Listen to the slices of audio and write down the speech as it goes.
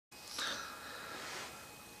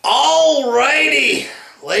Alrighty,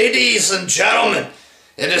 ladies and gentlemen,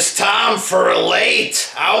 it is time for a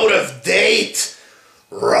late, out of date,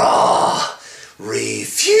 Raw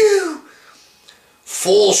review.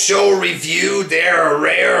 Full show review there, a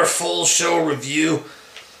rare full show review.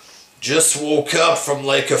 Just woke up from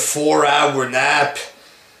like a 4-hour nap,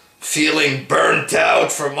 feeling burnt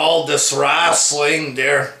out from all this wrestling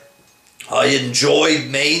there. I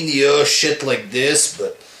enjoyed Mania, shit like this,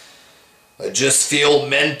 but I just feel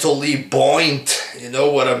mentally buoyant, you know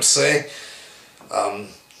what I'm saying?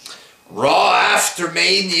 Raw after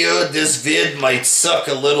Mania, this vid might suck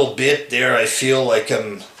a little bit there. I feel like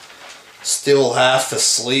I'm still half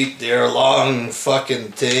asleep there, long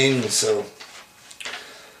fucking thing, so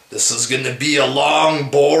this is gonna be a long,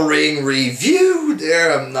 boring review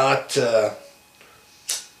there. I'm not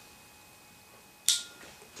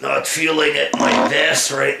feeling at my best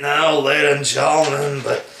right now, ladies and gentlemen,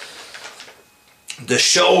 but the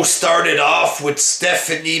show started off with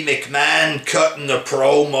Stephanie McMahon cutting a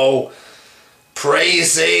promo,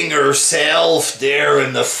 praising herself there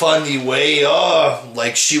in a funny way. Oh,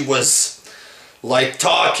 like she was like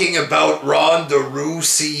talking about Ronda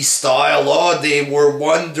Rousey style. Oh, they were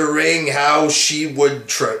wondering how she would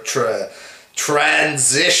transition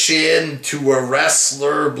to a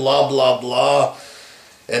wrestler, blah, blah, blah.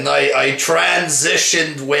 And I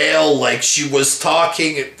transitioned well, like she was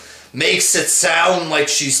talking. Makes it sound like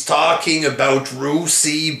she's talking about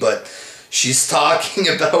Rousey, but she's talking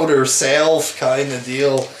about herself, kind of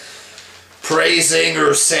deal. Praising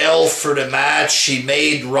herself for the match. She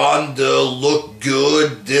made Ronda look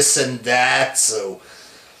good, this and that, so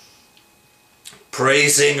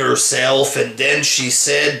praising herself. And then she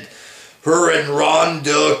said her and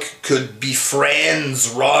Ronda could be friends.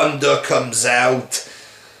 Ronda comes out.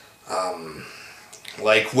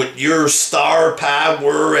 Like, with your star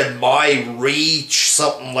power and my reach,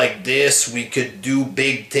 something like this, we could do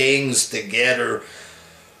big things together.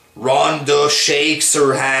 Ronda shakes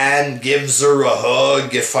her hand, gives her a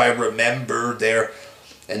hug, if I remember there.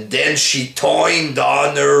 And then she toined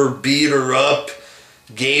on her, beat her up,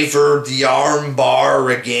 gave her the arm bar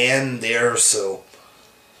again there, so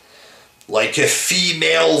like a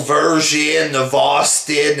female version of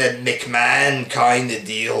Austin and McMahon kind of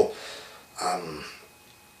deal.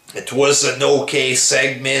 It was an okay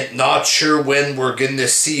segment. Not sure when we're going to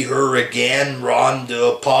see her again,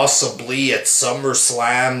 Ronda. Possibly at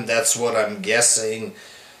SummerSlam. That's what I'm guessing.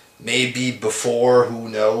 Maybe before. Who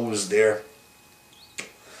knows there.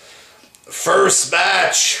 First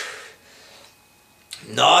match.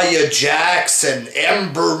 Nia Jax and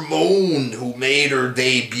Ember Moon, who made her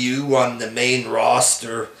debut on the main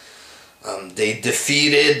roster. They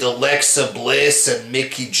defeated Alexa Bliss and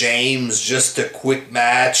Mickie James. Just a quick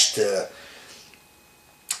match to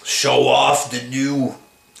show off the new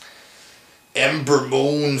Ember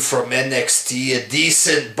Moon from NXT. A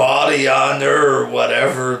decent body on her or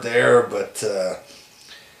whatever there, but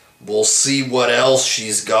we'll see what else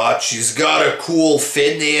she's got. She's got a cool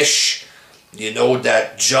finish. You know,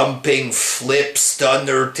 that jumping flip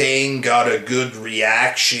stunner thing. Got a good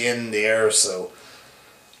reaction there, so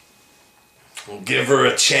we'll give her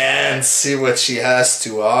a chance, see what she has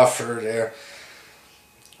to offer there.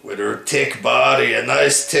 With her thick body, a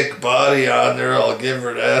nice thick body on her, I'll give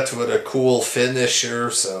her that, with a cool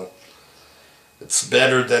finisher, so it's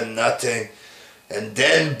better than nothing. And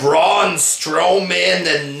then Braun Strowman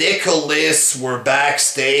and Nicholas were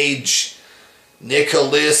backstage.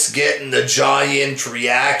 Nicholas getting the giant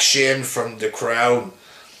reaction from the crowd.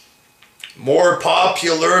 More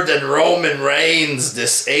popular than Roman Reigns,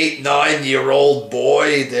 this 8-9-year-old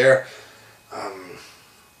boy there.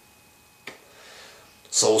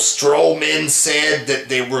 So Strowman said that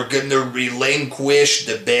they were going to relinquish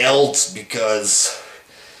the belts because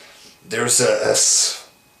there's a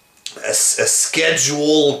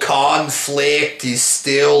schedule conflict. He's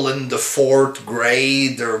still in the 4th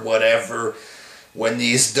grade or whatever. When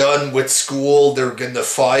he's done with school, they're going to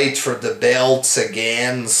fight for the belts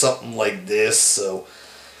again, something like this. So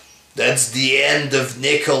that's the end of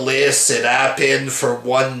Nicholas. It happened for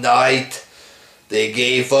one night. They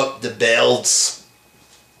gave up the belts.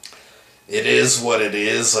 It is what it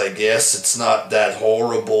is, I guess. It's not that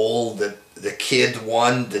horrible that the kid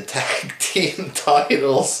won the tag team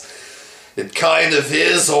titles. It kind of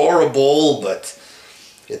is horrible, but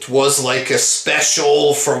it was like a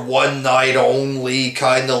special for one night only,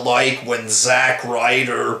 kind of like when Zack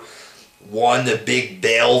Ryder won a big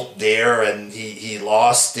belt there and he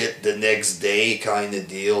lost it the next day, kind of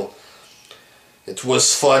deal. It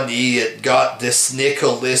was funny. It got this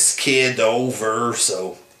Nicholas kid over,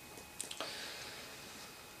 so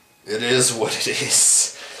it is what it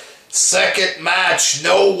is. Second match,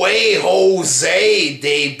 No Way Jose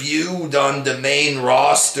debuted on the main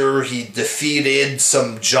roster. He defeated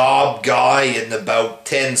some job guy in about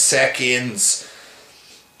 10 seconds.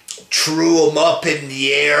 Threw him up in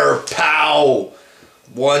the air. Pow!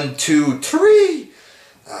 1, 2, 3.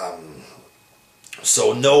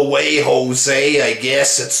 So No Way Jose, I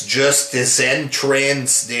guess it's just his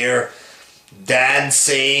entrance there.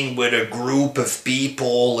 Dancing with a group of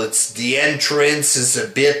people. It's the entrance is a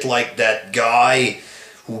bit like that guy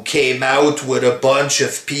who came out with a bunch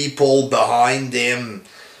of people behind him.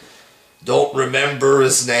 Don't remember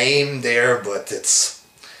his name there, but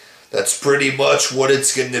that's pretty much what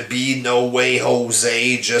it's gonna be. No Way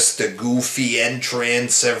Jose, just a goofy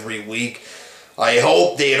entrance every week. I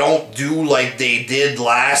hope they don't do like they did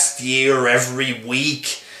last year every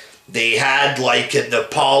week. They had like an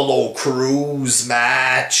Apollo Crews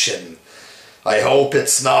match, and I hope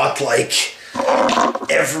it's not like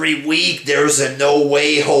every week there's a No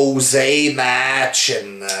Way Jose match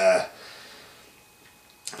and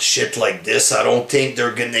shit like this. I don't think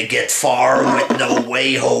they're gonna get far with No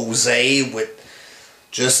Way Jose with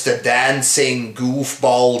just a dancing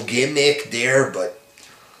goofball gimmick there, but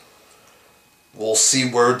we'll see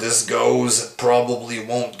where this goes. It probably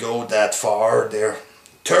won't go that far there.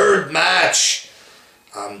 Third match,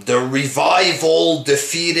 the Revival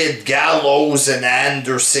defeated Gallows and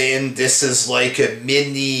Anderson. This is like a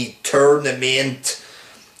mini tournament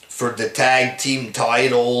for the tag team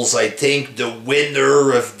titles. I think the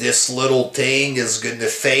winner of this little thing is going to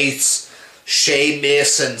face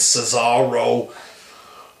Sheamus and Cesaro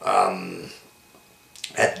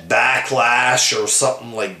at Backlash or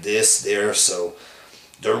something like this there. So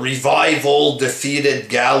the Revival defeated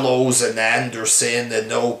Gallows and Anderson,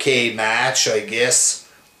 an okay match, I guess.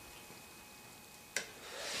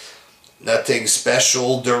 Nothing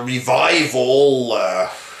special. The Revival,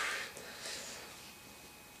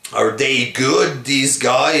 are they good, these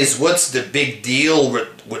guys? What's the big deal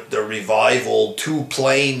with the Revival? Two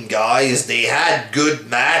plain guys. They had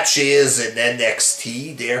good matches in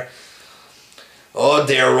NXT there. Oh,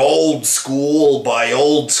 they're old school. By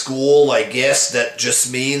old school, I guess that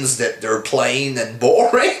just means that they're plain and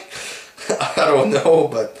boring. I don't know,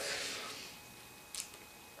 but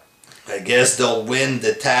I guess they'll win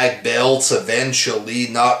the tag belts eventually.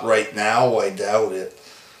 Not right now, I doubt it.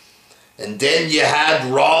 And then you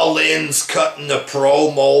had Rollins cutting a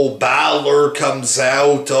promo. Balor comes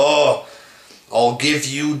out. Oh, I'll give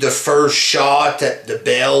you the first shot at the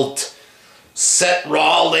belt. Seth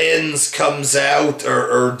Rollins comes out,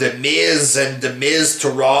 or The Miz and The Miz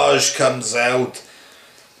Taraj comes out.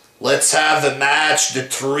 Let's have a match, the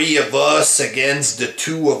three of us against the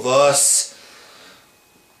two of us.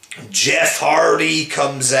 Jeff Hardy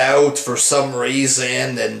comes out for some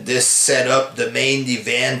reason, and this set up the main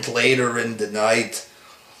event later in the night.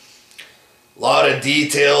 A lot of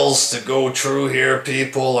details to go through here,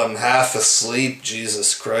 people. I'm half asleep,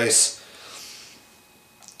 Jesus Christ.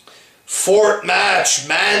 Fourth match,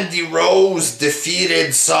 Mandy Rose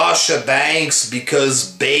defeated Sasha Banks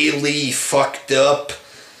because Bayley fucked up.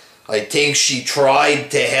 I think she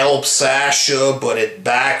tried to help Sasha, but it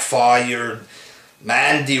backfired.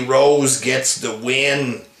 Mandy Rose gets the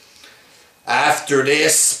win. After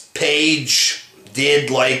this, Paige did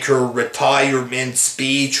like her retirement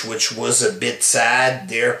speech, which was a bit sad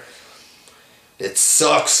there. It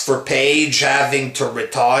sucks for Paige having to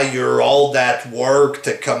retire, all that work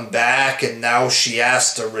to come back, and now she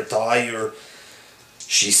has to retire.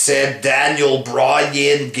 She said Daniel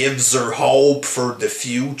Bryan gives her hope for the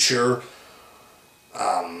future.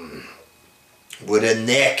 With a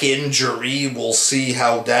neck injury, we'll see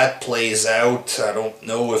how that plays out. I don't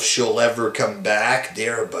know if she'll ever come back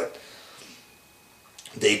there, but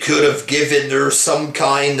they could have given her some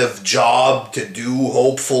kind of job to do.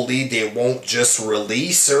 Hopefully they won't just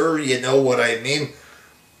release her, you know what I mean?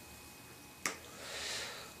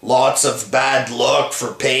 Lots of bad luck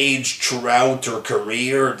for Paige throughout her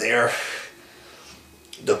career there.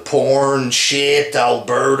 The porn shit,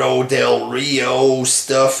 Alberto Del Rio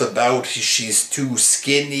stuff about she's too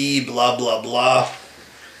skinny, blah blah blah.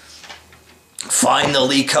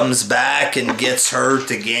 Finally comes back and gets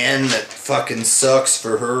hurt again. That fucking sucks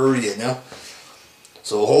for her, you know.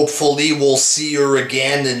 So hopefully we'll see her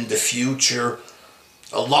again in the future.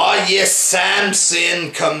 Elias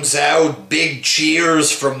Samson comes out, big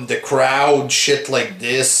cheers from the crowd, shit like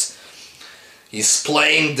this. He's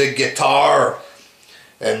playing the guitar.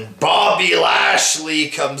 And Bobby Lashley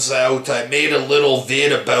comes out. I made a little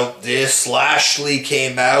vid about this. Lashley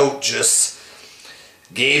came out, just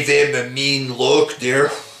gave him a mean look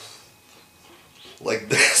there. Like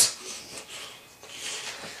this.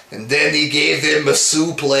 And then he gave him a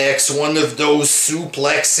suplex, one of those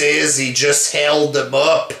suplexes. He just held him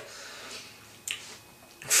up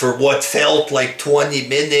for what felt like 20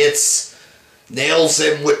 minutes. Nails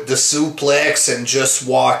him with the suplex and just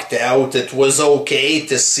walked out. It was okay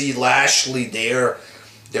to see Lashley there.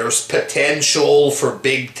 There's potential for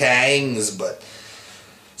big tangs, but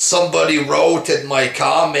somebody wrote in my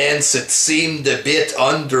comments it seemed a bit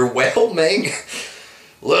underwhelming.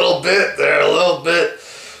 Little bit there, a little bit.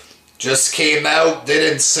 Just came out,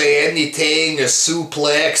 didn't say anything, a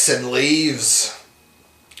suplex and leaves.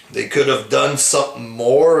 They could have done something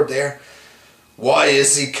more there. Why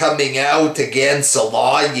is he coming out against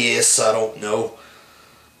Elias? I don't know.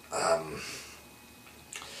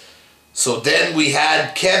 So then we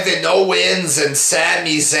had Kevin Owens and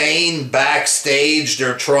Sami Zayn backstage.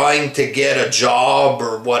 They're trying to get a job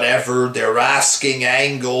or whatever. They're asking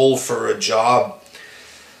Angle for a job.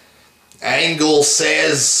 Angle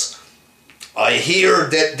says, I hear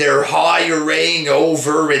that they're hiring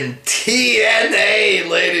over in TNA,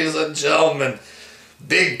 ladies and gentlemen.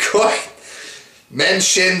 Big coin.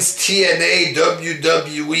 Mentions TNA,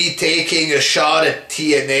 WWE taking a shot at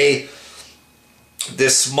TNA.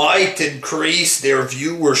 This might increase their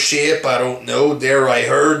viewership. I don't know. There I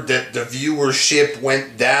heard that the viewership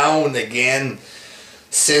went down again.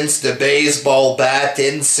 Since the baseball bat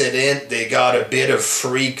incident, they got a bit of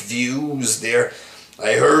freak views there.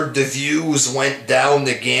 I heard the views went down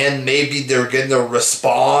again. Maybe they're going to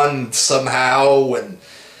respond somehow.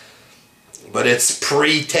 But it's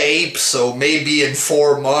pre-tape, so maybe in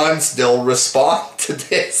 4 months they'll respond to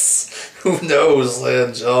this. Who knows, ladies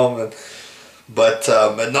and gentlemen. But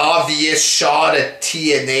an obvious shot at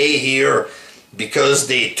TNA here because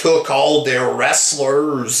they took all their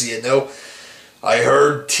wrestlers, you know. I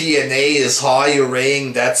heard TNA is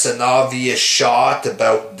hiring. That's an obvious shot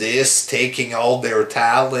about this, taking all their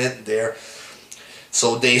talent there.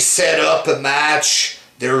 So they set up a match.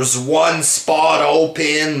 There's one spot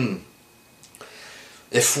open.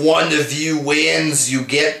 If one of you wins, you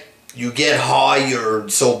get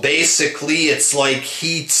hired. So basically it's like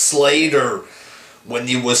Heath Slater when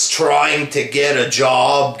he was trying to get a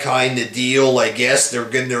job kind of deal. I guess they're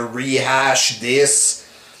going to rehash this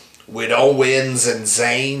with Owens and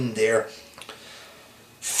Zayn there.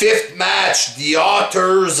 Fifth match, the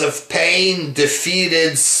Authors of Pain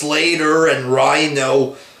defeated Slater and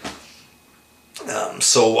Rhino.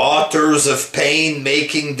 So Authors of Pain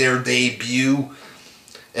making their debut.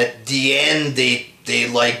 At the end, they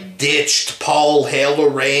like ditched Paul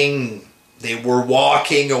Ellering. They were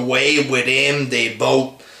walking away with him. They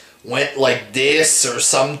both went like this or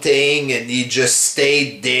something, and he just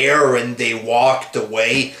stayed there and they walked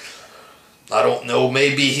away. I don't know,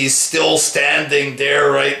 maybe he's still standing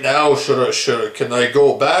there right now. Can I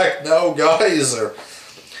go back now, guys?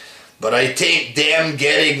 But I think them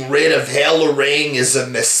getting rid of Ellering is a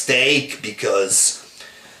mistake because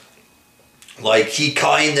like he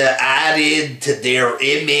kind of added to their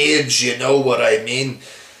image, you know what I mean?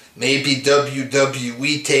 Maybe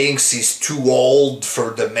WWE thinks he's too old for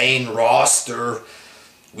the main roster.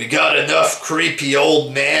 We got enough creepy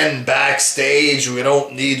old men backstage. We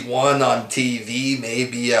don't need one on TV.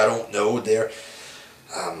 Maybe, I don't know there.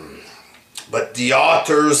 But the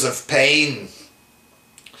Authors of Pain,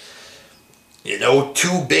 you know,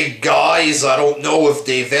 two big guys. I don't know if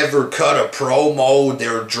they've ever cut a promo.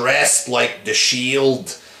 They're dressed like the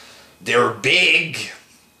Shield. They're big,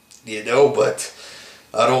 you know, but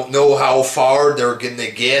I don't know how far they're going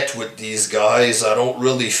to get with these guys. I don't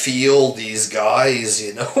really feel these guys,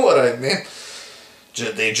 you know what I mean?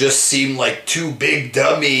 They just seem like two big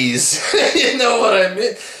dummies, you know what I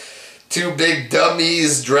mean? Two big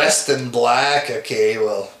dummies dressed in black. Okay,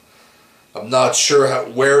 well, I'm not sure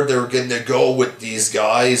where they're going to go with these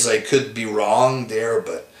guys. I could be wrong there,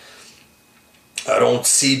 but I don't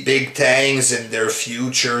see big tangs in their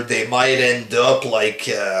future. They might end up like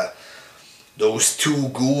those two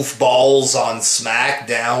goofballs on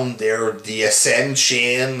SmackDown. They're the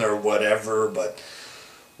Ascension or whatever, but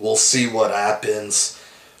we'll see what happens.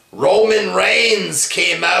 Roman Reigns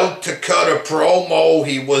came out to cut a promo.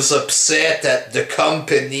 He was upset at the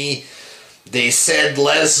company. They said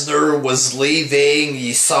Lesnar was leaving.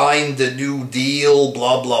 He signed a new deal,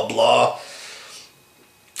 blah, blah, blah.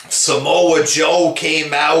 Samoa Joe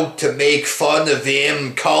came out to make fun of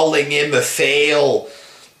him, calling him a fail,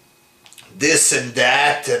 this and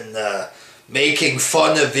that, and making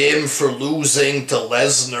fun of him for losing to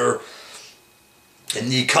Lesnar.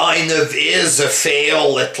 And he kind of is a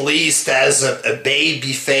fail, at least as a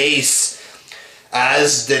baby face,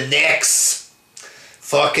 as the next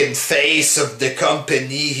fucking face of the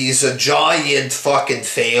company. He's a giant fucking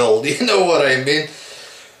fail. You know what I mean?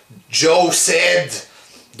 Joe said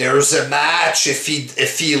there's a match. If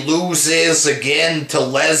he loses again to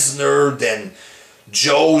Lesnar, then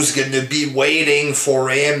Joe's gonna be waiting for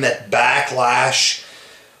him at Backlash.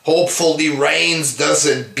 Hopefully Reigns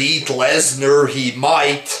doesn't beat Lesnar. He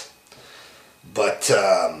might. But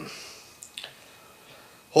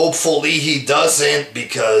hopefully he doesn't,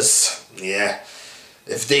 because, yeah,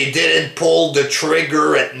 if they didn't pull the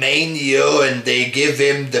trigger at Mania and they give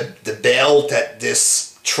him the belt at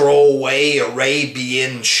this throwaway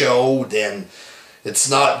Arabian show, then it's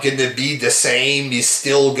not going to be the same. He's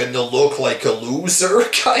still going to look like a loser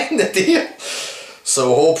kind of deal.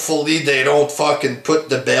 So hopefully they don't fucking put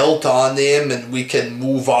the belt on him and we can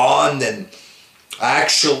move on and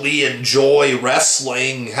actually enjoy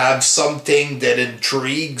wrestling, have something that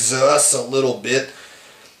intrigues us a little bit.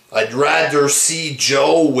 I'd rather see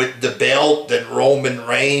Joe with the belt than Roman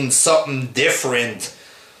Reigns, something different.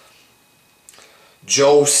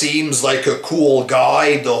 Joe seems like a cool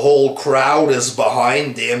guy, the whole crowd is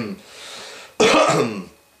behind him.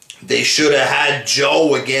 They should have had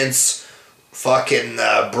Joe against fucking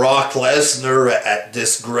Brock Lesnar at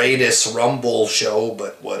this Greatest Rumble show,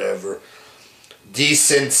 but whatever.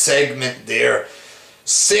 Decent segment there.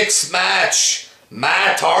 6th match,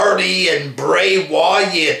 Matt Hardy and Bray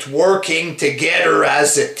Wyatt working together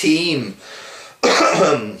as a team.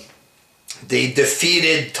 They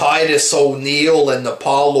defeated Titus O'Neil and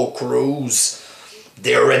Apollo Crews.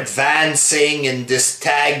 They're advancing in this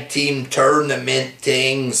tag team tournament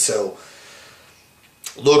thing, so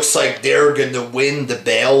looks like they're gonna win the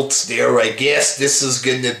belts there. I guess this is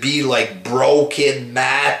gonna be like Broken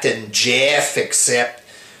Matt and Jeff, except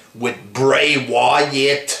with Bray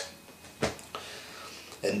Wyatt.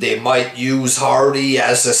 And they might use Hardy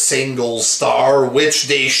as a single star, which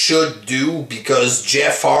they should do, because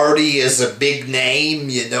Jeff Hardy is a big name,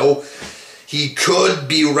 you know. He could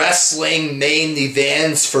be wrestling main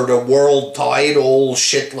events for the world title,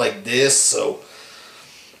 shit like this, so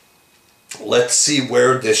let's see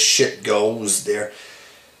where this shit goes there.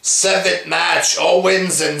 7th match,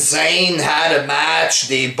 Owens and Zayn had a match.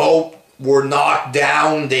 They both were knocked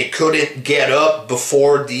down. They couldn't get up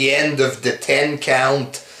before the end of the 10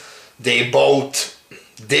 count. They both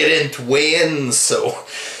didn't win, so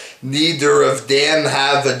neither of them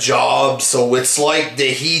have a job. So it's like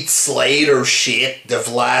the Heath Slater shit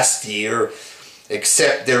of last year,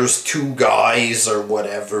 except there's 2 guys or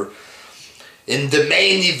whatever. In the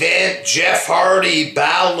main event, Jeff Hardy,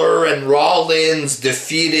 Balor, and Rollins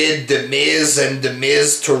defeated The Miz and The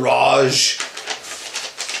Miz Taraj.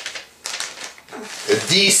 A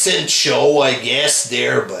decent show, I guess,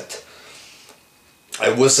 there, but I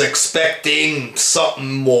was expecting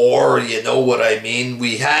something more, you know what I mean?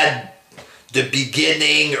 We had the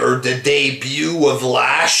beginning or the debut of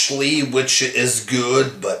Lashley, which is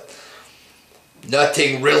good, but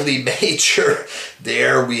nothing really major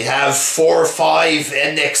there. We have 4 or 5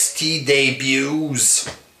 NXT debuts.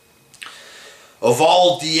 Of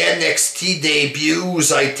all the NXT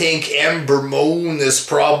debuts, I think Ember Moon is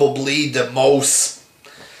probably the most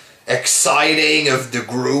exciting of the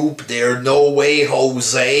group. There, No Way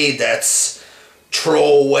Jose, that's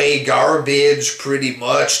throwaway garbage pretty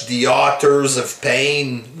much. The Authors of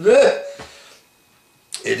Pain,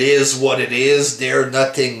 it is what it is. There,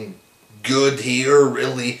 nothing good here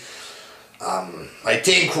really. I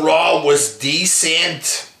think Raw was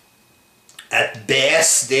decent at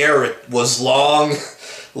best there. It was long,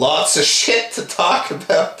 lots of shit to talk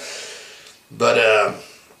about, but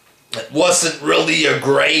it wasn't really a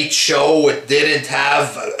great show. It didn't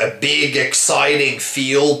have a big exciting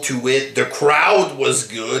feel to it. The crowd was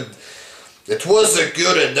good. It was a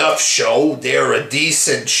good enough show there, a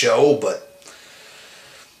decent show, but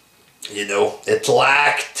you know, it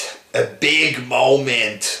lacked a big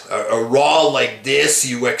moment. A Raw like this,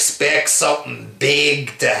 you expect something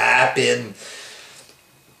big to happen.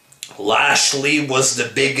 Lashley was the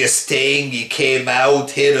biggest thing. He came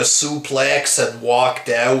out, hit a suplex, and walked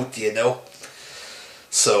out, you know.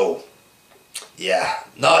 So, yeah,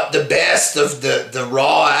 not the best of the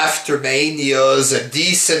Raw after Mania. Is a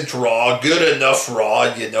decent Raw, good enough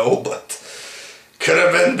Raw, you know, but could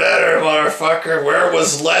have been better, motherfucker. Where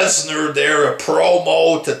was Lesnar there? A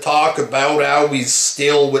promo to talk about how he's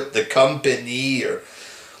still with the company or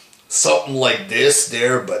something like this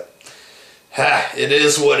there, but it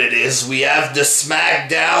is what it is. We have the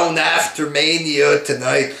SmackDown after Mania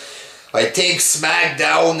tonight. I think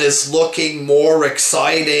SmackDown is looking more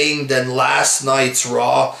exciting than last night's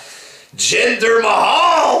Raw. Jinder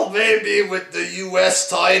Mahal, maybe, with the US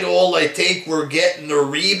title. I think we're getting a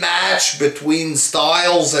rematch between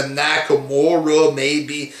Styles and Nakamura,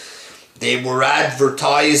 maybe. They were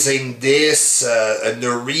advertising this, an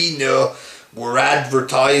arena were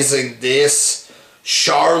advertising this.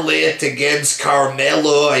 Charlotte against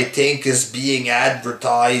Carmella, I think, is being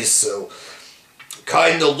advertised, so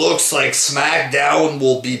kind of looks like SmackDown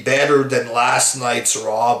will be better than last night's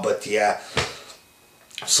Raw, but yeah.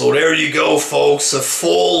 So there you go, folks, a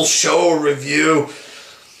full show review.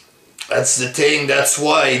 That's the thing, that's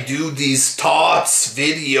why I do these thoughts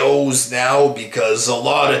videos now, because a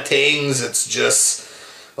lot of things, it's just,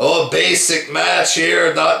 oh, basic match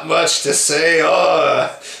here, not much to say,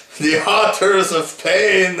 oh, the authors of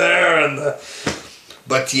pain there, and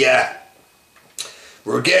but yeah,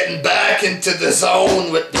 we're getting back into the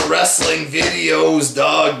zone with the wrestling videos,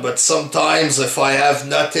 dog, but sometimes if I have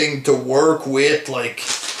nothing to work with, like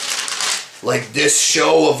this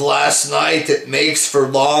show of last night, it makes for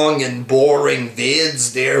long and boring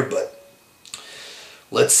vids there, but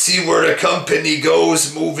let's see where the company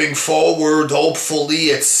goes moving forward. Hopefully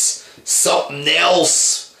it's something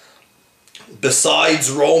else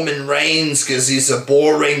besides Roman Reigns, because he's a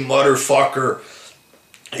boring motherfucker.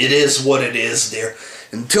 It is what it is there.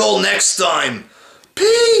 Until next time,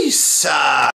 peace out.